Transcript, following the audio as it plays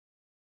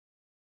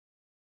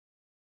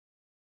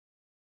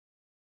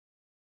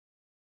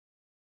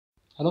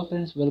Hello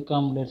friends,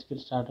 welcome. Let's get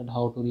started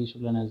how to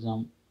reschedule an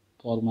exam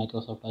for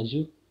Microsoft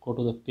Azure. Go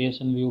to the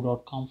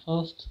Pearsonvue.com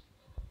first.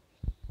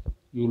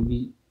 You will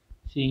be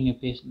seeing a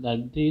page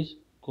like this.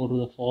 Go to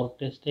the for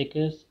test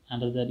takers.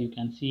 Under that you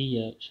can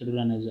see schedule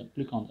an exam.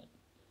 Click on that.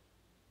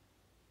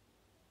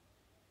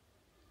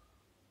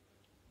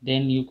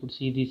 Then you could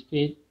see this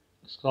page.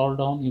 Scroll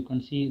down, you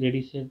can see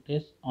ready set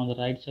test. On the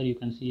right side you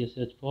can see a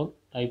search for.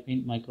 Type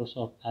in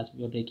Microsoft as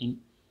we are taking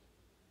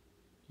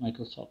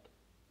Microsoft.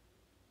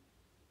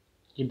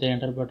 Hit the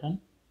enter button.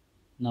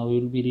 Now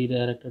you will be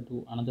redirected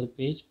to another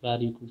page where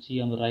you could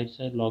see on the right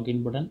side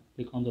login button.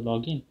 Click on the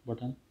login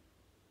button.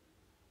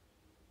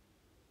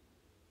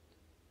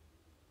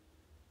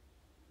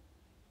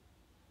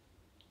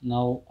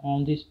 Now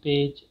on this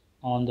page,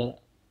 on the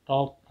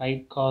top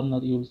right corner,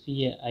 you will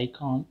see a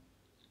icon.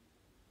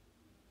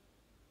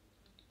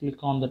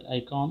 Click on that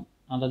icon.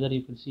 Under that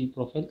you can see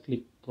profile.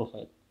 Click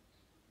profile.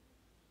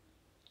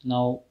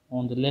 Now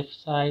on the left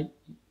side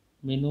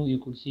menu you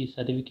could see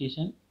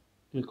certification.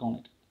 Click on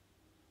it.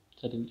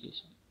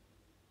 Certification.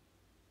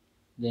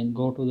 Then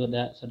go to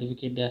the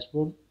certificate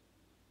dashboard.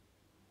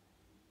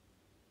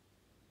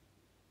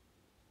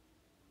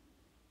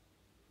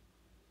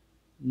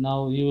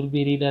 Now you will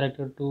be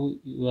redirected to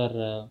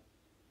your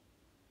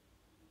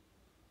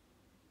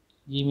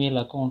Gmail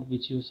account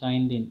which you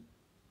signed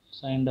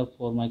up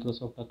for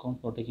Microsoft account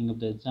for taking up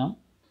the exam.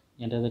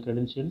 Enter the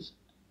credentials.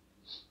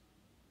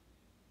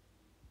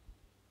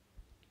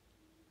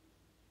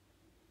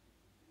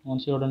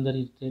 Once you are done that,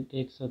 it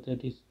takes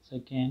 30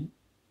 seconds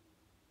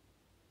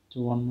to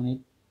 1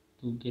 minute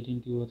to get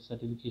into your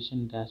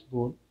certification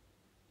dashboard.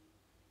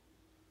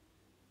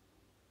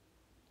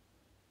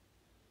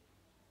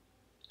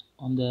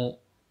 On the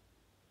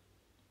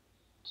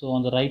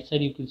right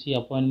side you can see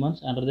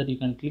appointments. Under that you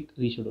can click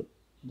reschedule.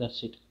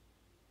 That's it.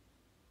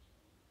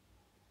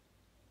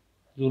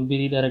 You will be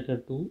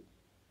redirected to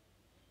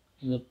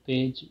the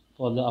page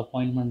for the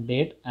appointment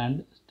date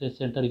and test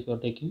center if you are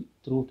taking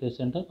through test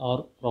center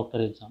or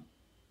proctor exam.